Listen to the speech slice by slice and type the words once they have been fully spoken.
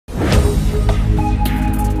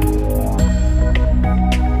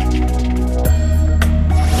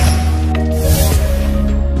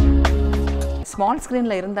small screen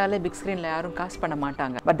la irundale big screen la yarum cast panna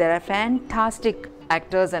maatanga, but there are fantastic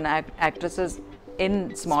actors and actresses in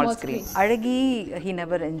small screen. Azhagi, he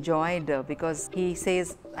never enjoyed because he says,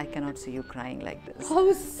 I cannot see you crying like this. How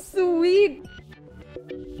sweet.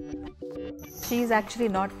 She is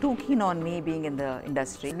actually not too keen on me being in the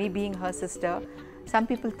industry. Me being her sister, some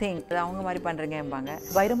people think avanga mari pandreenga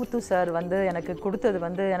Vairamuthu sir vandu enakku kuduthathu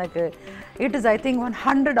vandu enakku it is I think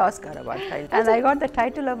 100 Oscar award title, and I got the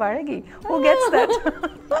title of Azhagi. Who gets that?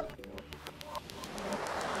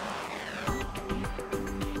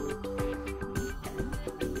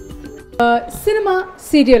 Cinema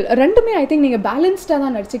serial ரெண்டுமே I think நீங்கள் பேலன்ஸ்டாக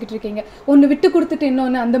தான் நடிச்சுக்கிட்டு இருக்கீங்க. ஒன்று விட்டு கொடுத்துட்டு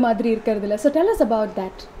இன்னொன்று அந்த மாதிரி இருக்கிறது இல்லை. So tell us about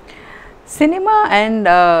that. Cinema and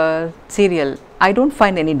serial, I don't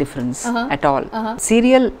find any difference at all.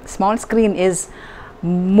 Serial, small screen is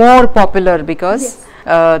more popular because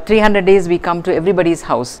 300 days we come to everybody's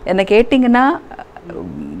house. என்ன கேட்டிங்கன்னா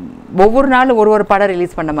ஒவ்வொரு நாள் ஒரு படம்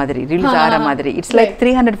ரிலீஸ் பண்ண மாதிரி ரிலீஸ் ஆகிற மாதிரி it's like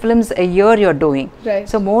 300 films a year you're doing.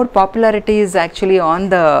 So more popularity is actually on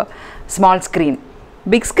the small screen.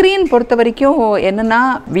 Big screen பொறுத்த வரைக்கும் என்னன்னா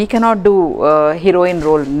we cannot do heroine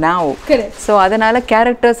role now. So அதனால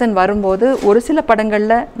கேரக்டர்ஸ் வரும்போது ஒரு சில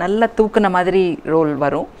படங்கள்ல நல்ல தூக்குன மாதிரி ரோல்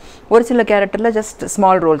வரும், ஒரு சில கேரக்டர்ல ஜஸ்ட்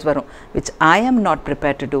ஸ்மால் ரோல்ஸ் வரும், which I am not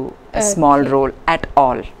prepared to do a small role at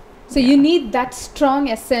all. So you need that strong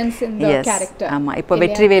essence in the character. ஆமா, இப்போ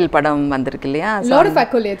வெற்றிவேல் படம் வந்திருக்கு இல்லையா, lot of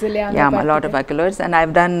accolades இல்லையா? Yeah, a lot of accolades, and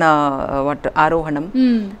I've done what Aarohanam,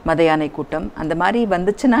 Mathayaanai கூட்டம், அந்த மாதிரி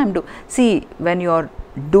வந்துச்சுன்னா I'm do see when you are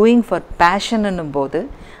doing for passion என்னும் போது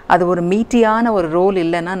அது ஒரு மீட்டியான ஒரு ரோல்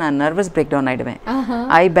இல்லைன்னா நான் நர்வஸ் பிரேக் டவுன் ஆயிடுவேன்.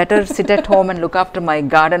 I better sit at home and look after my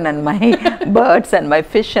garden and my birds and my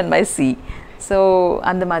fish and my sea. So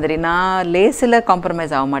அந்த மாதிரி நான் லேசில்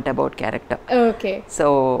காம்ப்ரமைஸ் ஆக மாட்டேன் about character. Okay. So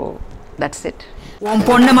that's it. உன்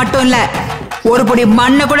பொண்ணு மட்டும் இல்லை, ஒரு பொடி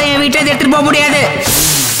மண்ணை கூட என் வீட்டில் எடுத்துகிட்டு போக முடியாது.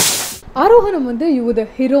 ஆரோகணம் வந்து you were the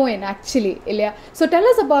heroine actually இல்லையா? So tell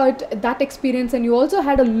us about that experience, and you also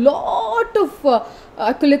had a lot of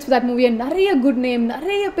accolades for that movie and நிறைய good name,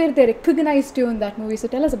 நிறைய பேர் they recognized you in that movie. So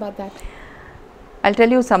tell us about that. I'll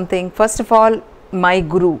tell you something. First of all, my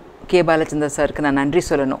guru K Balachander சாருக்கு நான் நன்றி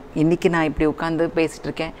சொல்லணும். இன்றைக்கி நான் இப்படி உட்காந்து பேசிகிட்டு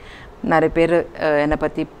இருக்கேன், நிறைய பேர் என்னை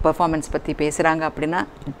பற்றி பர்ஃபார்மன்ஸ் பற்றி பேசுகிறாங்க அப்படின்னா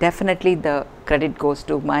definitely the credit goes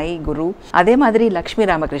to my குரு. அதே மாதிரி Lakshmi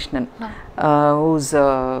Ramakrishnan whose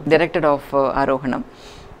director of Aarohanam,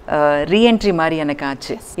 reentry மாதிரி எனக்கு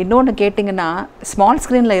ஆச்சு. இன்னொன்று கேட்டிங்கன்னா ஸ்மால்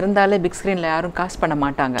ஸ்க்ரீனில் இருந்தாலே பிக் ஸ்க்ரீனில் யாரும் காஸ்ட் பண்ண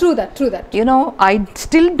மாட்டாங்க. You know I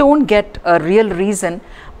still don't get a real reason,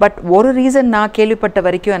 but ஒரு ரீசன் நான் கேள்விப்பட்ட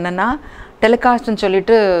வரைக்கும் என்னென்னா டெலிகாஸ்ட்னு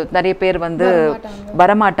சொல்லிட்டு நிறைய பேர் வந்து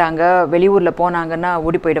வரமாட்டாங்க, வெளியூரில் போனாங்கன்னா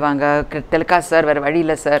ஓடி போயிடுவாங்க, டெலிகாஸ்ட் சார் வேறு வழி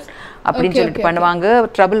இல்லை சார் அப்படின்னு சொல்லிட்டு பண்ணுவாங்க,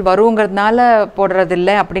 ட்ரபிள் வருங்கிறதுனால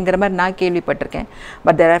போடுறதில்லை அப்படிங்கிற மாதிரி நான் கேள்விப்பட்டிருக்கேன்.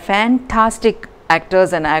 But there are fantastic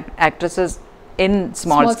actors and actresses in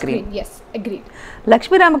small screen. Yes, agreed.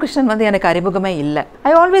 Lakshmi Ramakrishnan வந்து எனக்கு அறிமுகமே இல்லை.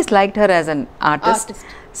 I always liked her as an artist.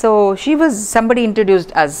 So she was somebody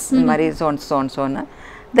introduced us மாதிரி so on.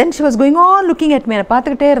 Then she was going on looking at me. என்னை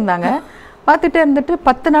பார்த்துக்கிட்டே இருந்தாங்க, பார்த்துட்டே இருந்துட்டு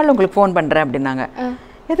 10 நாள் உங்களுக்கு ஃபோன் பண்ணுறேன் அப்படின்னாங்க.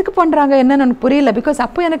 எதுக்கு பண்ணுறாங்க என்னன்னு எனக்கு புரியல, பிகாஸ்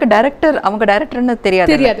அப்போ எனக்கு டைரக்டர் அவங்க டைரக்டர்னு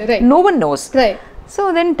தெரியாது, no one knows. So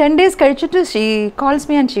then 10 days கழிச்சுட்டு she calls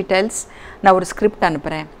me and she tells, நான் ஒரு ஸ்கிரிப்ட்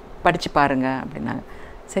அனுப்புகிறேன் படித்து பாருங்க அப்படின்னாங்க.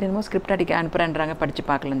 சரி என்னமோ ஸ்கிரிப்ட் அடிக்க அனுப்புகிறேன்றாங்க, படித்து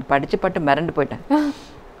பார்க்கலன்னு படித்து பாட்டு மிரண்டு போயிட்டேன்.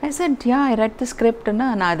 I said, yeah, I read the script and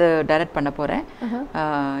நான் அதை டைரக்ட் பண்ண போகிறேன்,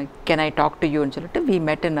 can I talk to you ன்னு சொல்லிட்டு we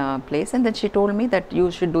met in a place and then she told me that you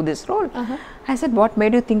should do this role. I said, what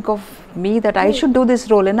made you think of me that I should do this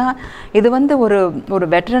role? ஏன்னா இது வந்து ஒரு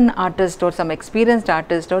veteran artist or some experienced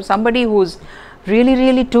artist or somebody who's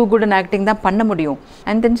really too good in acting தான் பண்ண முடியும்.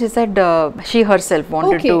 And then she said she herself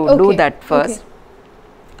wanted to do that first.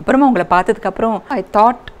 அப்புறமா உங்களை பார்த்ததுக்கப்புறம் I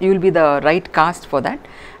thought you will be the right cost for that,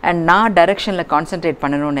 and நான் டைரக்ஷனில் concentrate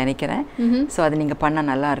பண்ணணும்னு நினைக்கிறேன். ஸோ அது நீங்கள்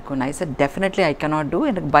பண்ணால் நல்லா இருக்கும். ஐ set definitely I cannot do,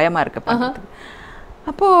 எனக்கு பயமாக இருக்கு பண்ணுறதுக்கு.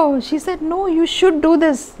 அப்போது she said no you should do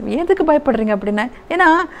this. எதுக்கு பயப்படுறீங்க அப்படின்னா, ஏன்னா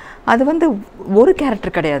அது வந்து ஒரு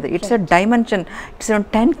கேரக்டர் கிடையாது, it's a dimension, it's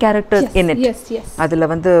 10 characters in it. அதில்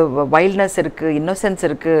வந்து வைல்ட்னஸ் இருக்குது, இன்னோசென்ஸ்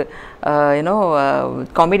இருக்குது, யூனோ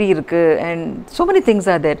காமெடி இருக்குது, and so many things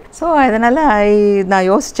are there. So அதனால் நான்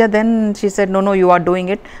யோசித்தேன். Then she said no you are doing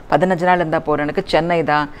it, 15 நாள் இருந்தால் போகிறேன், எனக்கு சென்னை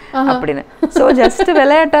தான் அப்படின்னு. ஸோ ஜஸ்ட்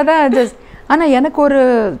விளையாட்டாக தான் ஜஸ்ட். ஆனால் எனக்கு ஒரு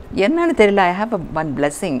என்னன்னு தெரியல, I have a one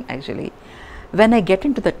blessing actually. When I get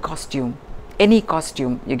into that costume, any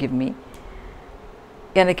costume you give me,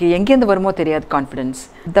 எனக்கு எங்கேருந்து வருமோ தெரியாது confidence.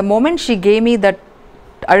 The moment she gave me that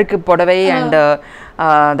அழுக்கு புடவை and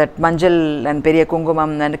that manjal and periya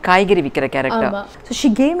kungumam and காய்கறி விக்கிற character. So she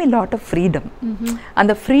gave me a lot of freedom. And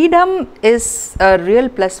the freedom is a real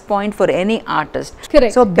plus point for any artist.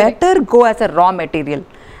 Correct. So better go as a raw material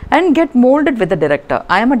and get molded with the director.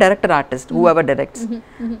 I am a director artist, whoever directs.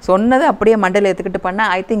 சொன்னது அப்படியே மண்டல ஏத்துக்கிட்டு பண்ணா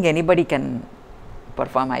I think anybody can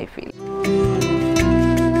perform, I feel.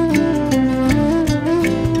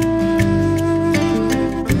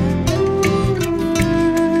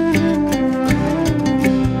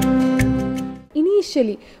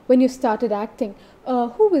 Initially, when you started acting,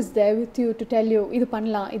 who was there with you to tell you idu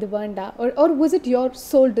pannalam idu vanda, or was it your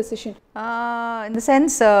sole decision? In the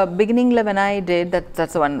sense, beginning when I did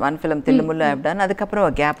that's one film Thillumulla I have done. Adukapra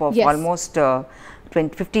a gap of almost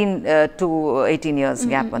 15 to 18 years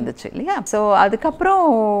gap vanduchu illaya. So adukapra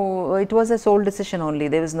it was a sole decision only.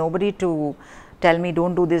 There was nobody to tell me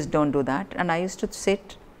don't do this, don't do that, and I used to sit,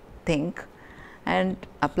 think and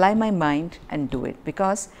apply my mind and do it,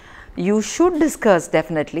 because you should discuss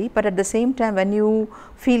definitely, but at the same time when you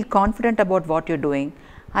feel confident about what you're doing,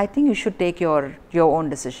 I think you should take your own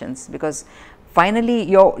decisions, because finally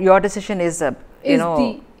your decision is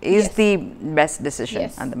the best decision.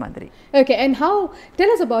 And the madri. Okay, and how, tell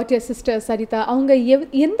us about your sister Saritha. Avanga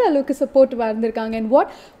endha alukku support vandirukanga, and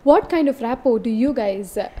what kind of rapport do you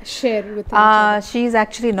guys share with each other? She is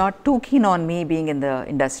actually not too keen on me being in the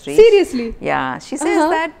industry. Seriously? Yeah, she says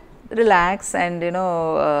that relax, and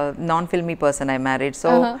non-filmy person I married, so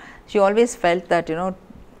she always felt that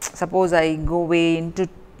suppose I go way into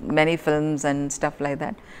many films and stuff like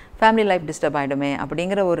that, family life disturb aidume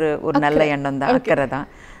அப்படிங்கற ஒரு நல்ல எண்ணம் தான், அக்கறை தான்.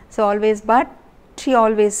 So always, but she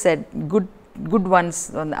always said good ones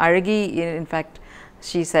on Azhagi. In fact,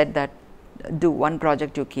 she said that do one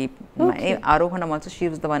project you keep. Arohanam also, she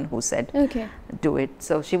was the one who said do it.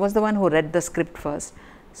 So she was the one who read the script first.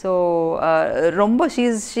 So romba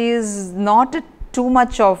she is not too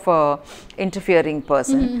much of a interfering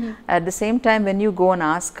person. At the same time, when you go and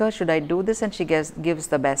ask her should I do this, and she gives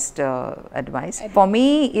the best advice. For me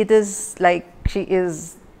it is like she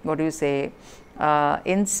is, what do you say,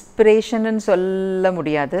 inspiration and solla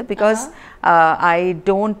mudiyadu, because I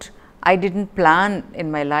didn't plan in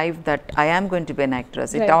my life that I am going to be an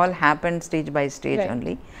actress. It all happened stage by stage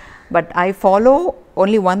only. But I follow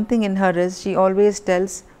only one thing in her, is she always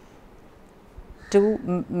tells to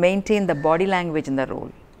maintain the body language in the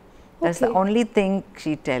role. That's the only thing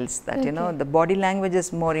she tells, that the body language is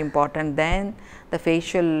more important than the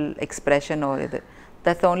facial expression or either.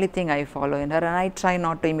 That's the only thing I follow in her, and I try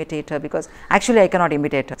not to imitate her, because actually I cannot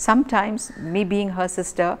imitate her. Sometimes, me being her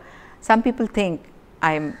sister, some people think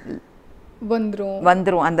I'm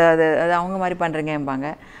vandru and avanga mari pandringa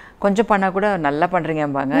embaanga, கொஞ்சம் பண்ணா கூட நல்லா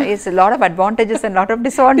பண்றீங்கம்பாங்க. It's a lot of advantages and lot of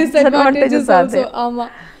disadvantages also. ஆமா.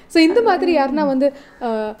 So இந்த மாதிரி யாரனா வந்து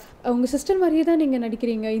உங்க sister மாதிரியே தான் நீங்க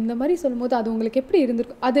நடிக்கிறீங்க இந்த மாதிரி சொல்லும்போது அது உங்களுக்கு எப்படி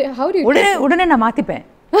இருந்திருக்கும்? அது how do you உடனே நான் மாத்திப்பேன்.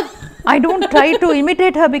 I don't try to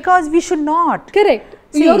imitate her, because we should not. Correct.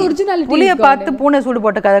 Your originality. புளிய பார்த்து பூனை சூடு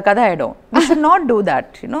போட்ட கதை ஆயிடும். We should not do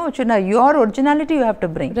that. Your originality you have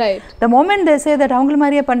to bring. Right. The moment they say that அவங்கள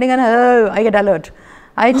மாதிரியே பண்றீங்கன்னா I get alert.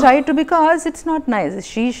 I try to, because it's not nice.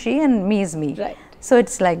 She and me is me. Right. So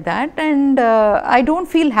it's like that, and I don't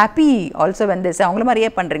feel happy also when they say avangala mariye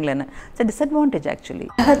pandringla. It's a disadvantage actually.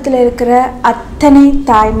 உலகத்துல இருக்கிற அத்தனை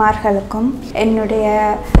தாய்மார்களுக்கும் என்னுடைய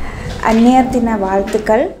அன்னையர் தின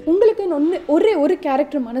வாழ்த்துக்கள். உங்களுக்கு ஒரு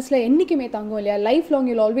கேரக்டர் மனசுல என்னைக்குமே தாங்கும் இல்லையா? Life long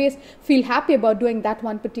you'll always feel happy about doing that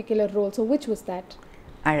one particular role. So which was that?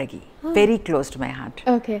 Azhagi. Very close to my heart.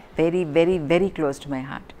 Okay. Very, very, very close to my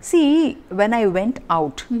heart. See, when I went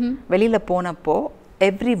out, velila ponappo,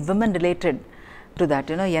 every woman related to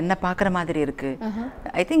that, enna paakra madiri irukku.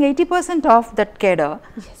 I think 80% of that cadre,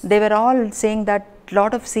 they were all saying that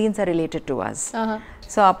lot of scenes are related to us.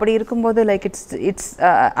 So appadi irukumbodhu, like it's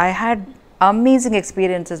I had amazing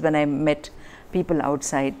experiences when I met people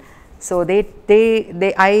outside. So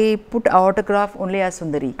I put autograph only as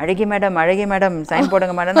Sundari. Azhagi madam, sign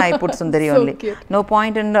podanga madam, I put Sundari so only. Cute. No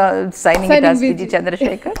point in signing it as Viji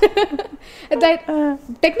Chandrasekhar. That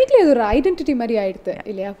technically it's an identity mari aiduthu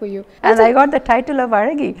illaya for you. And also, I got the title of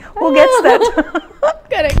Azhagi. Who gets that?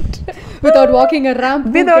 Correct. Without walking a ramp.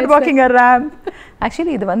 Without walking a ramp.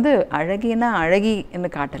 Actually இது வந்து அழகினா அழகி என்று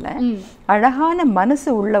காட்டல, அழகான மனசு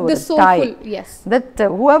உள்ள ஒரு தாய். That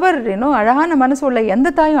whoever அழகான மனசு உள்ள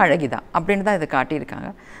எந்த தாயும் அழகிதான் அப்படின்னு தான் இதை காட்டியிருக்காங்க.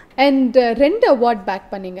 And ரெண்டு அவார்ட் பேக்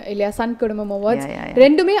பண்ணீங்க இல்லையா, சன் குடும்பம் அவார்ட்ஸ்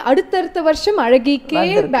ரெண்டுமே அடுத்தடுத்த வருஷம் அழகிக்கே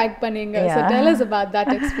பேக் பண்ணீங்க. So tell us about that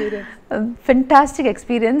experience. Fantastic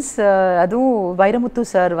experience. அதுவும் வைரமுத்து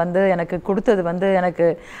சார் வந்து எனக்கு கொடுத்தது வந்து எனக்கு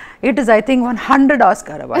it is I think 100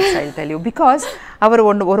 Oscar awards I'll tell you, because அவர்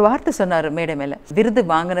ஒரு வார்த்தை சொன்னார் மேடை மேல, விருது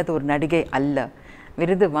வாங்கினது ஒரு நடிகை அல்ல,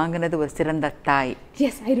 விருது வாங்கினது ஒரு சிறந்த தாய்.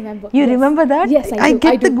 Yes, I remember. You remember that? Yes, I do.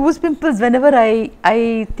 get the goosebumps whenever I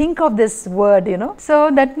think of this word, you know. So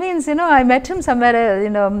that means, you know, I met him somewhere,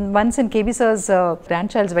 you know, once in KB sir's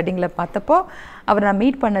grandchild's wedding la பார்த்தப்போ அவர் நான்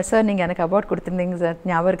meet பண்ண, sir நீங்கள் எனக்கு award கொடுத்துருந்தீங்க sir,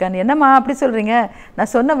 ஞாபகம் இருக்கான்னு. என்னம்மா அப்படி சொல்கிறீங்க, நான்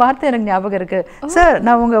சொன்ன வார்த்தை எனக்கு ஞாபகம் இருக்குது சார்,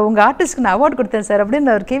 நான் உங்கள் ஆர்டிஸ்ட்க்கு நான் அவார்ட் கொடுத்தேன் சார்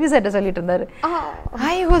அப்படின்னு அவர் கேவி சார்ட்ட சொல்லிட்டு இருந்தார்.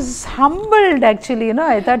 I was humbled actually, you know.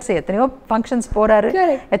 I thought சே எத்தனையோ ஃபங்க்ஷன்ஸ் போகிறாரு,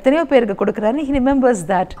 எத்தனையோ பேருக்கு கொடுக்குறாரு, ஹி ரிமெம்பர்ஸ்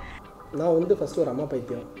தட். நான் வந்து ஃபஸ்ட்டு ஒரு அம்மா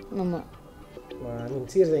பைத்தியம். ஆமாம்,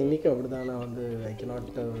 சீரியஸாக இன்றைக்கும் அப்படி தான். நான் வந்து ஐ cannot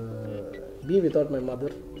be without my mother.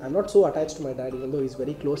 I'm not so attached to my dad, even though he's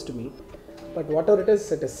very close to me. But whatever it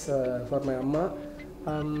is for my amma.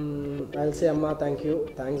 I'll say, Amma, thank you.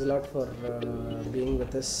 Thanks a lot for being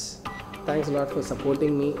with us. Thanks a lot for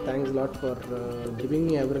supporting me. Thanks a lot for giving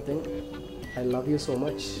me everything. I love you so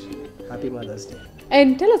much. Happy Mother's Day.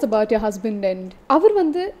 And tell us about your husband. And அவர்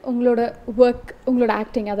வந்து உங்களோட work, உங்களோட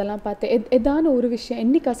acting அதெல்லாம் பார்த்து ஏதான ஒரு விஷயம்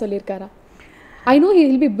என்னைக்கா சொல்லியிருக்காரா? I know he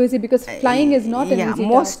will be busy because flying is not an easy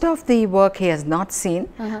task. Most of the work he has not seen,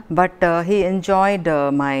 but he enjoyed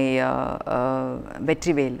my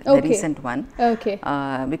Vetrivel, the recent one. Okay.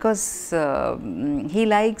 Because he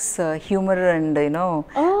likes humor and, you know,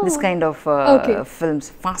 this kind of films,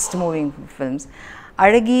 fast-moving films.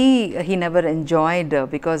 Azhagi, he never enjoyed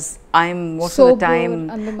because I'm most of the time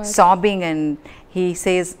sobbing, and he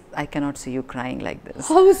says, I cannot see you crying like this.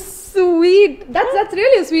 How sweet. That's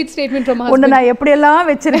really a sweet statement from husband. உன்னை நான் எப்படியெல்லாம்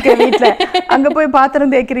வச்சிருக்கேன் வீட்டில், அங்கே போய்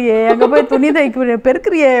பாத்திரம் தேய்க்கிறியே, அங்கே போய் துணி தேய்க்கிறியே,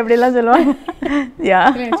 பெருக்கிறியே, அப்படிலாம் சொல்லுவாங்க. யா,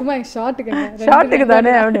 சும்மா ஷார்ட்டுக்கு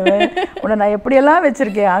தானே அப்படி, உன்னை நான் எப்படியெல்லாம்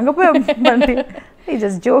வச்சிருக்கேன், அங்கே போய் he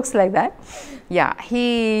just jokes like that. Yeah,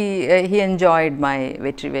 he enjoyed my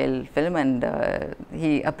Vetrivel film, and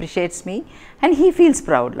he appreciates me, and he feels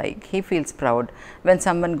proud. Like, he feels proud when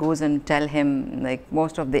someone goes and tell him, like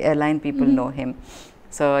most of the airline people know him.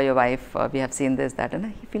 So your wife, we have seen this, that, and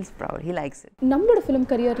he feels proud. He likes it. நம்மளோட film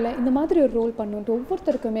careerல இந்த மாதிரி ஒரு role பண்ணனும்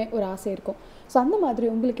ஒவ்வொருத்தருக்குமே ஒரு ஆசை இருக்கும். So அந்த மாதிரி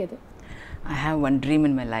உங்களுக்கு எது? I have one dream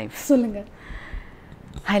in my life. சொல்லுங்க.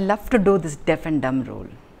 I love to do this deaf and dumb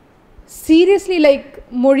role. Seriously, like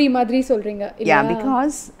மொழி மாதிரி சொல்றீங்க இல்ல? Yeah,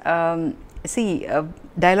 because see,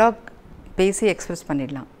 dialogue பேசி எக்ஸ்பிரஸ்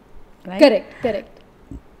பண்ணிடலாம். Correct.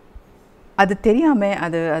 அது தெரியாம,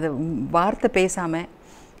 அது வார்த்தை பேசாம,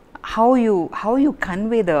 how you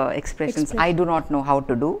convey the expressions, I do not know how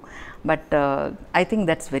to do, but I think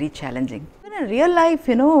that's very challenging. In real life,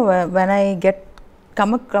 you know, when I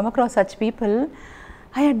come across such people,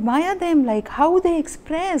 I admire them, like how they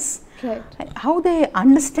express, how they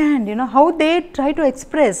understand, you know, how they try to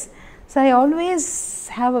express. So I always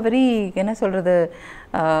have a very, என்ன சொல்றது,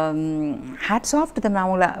 hats off to them. நான்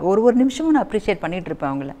அவங்கள ஒரு நிமிஷமும் நான் appreciate பண்ணிட்டு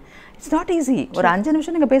இருப்பேன் அவங்கள. It's not easy. ஒரு 5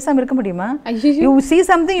 நிமிஷம் நீங்க பேசாம இருக்க முடியுமா? You see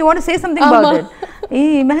something, you want to say something about it.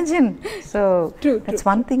 Imagine. So that's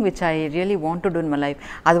one thing which I really want to do in my life.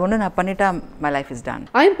 அது ஒண்ணு நான் பண்ணிட்டா my life is done.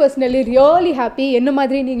 I am personally really happy. என்ன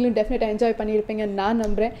மாதிரி நீங்களும் டெஃபினட்டா enjoy பண்ணிருப்பீங்கன்னு நான்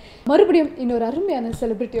நம்புறேன். மறுபடியும் இன்னொரு அருமையான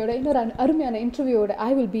செலிபிரிட்டியோட இன்னொரு அருமையான இன்டர்வியூவோட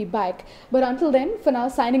I will be back. But until then, for now,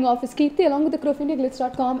 signing off is Kirti along with the crew of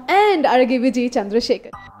IndiaGlitz.com and Azhagi Viji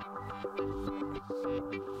Chandrasekhar.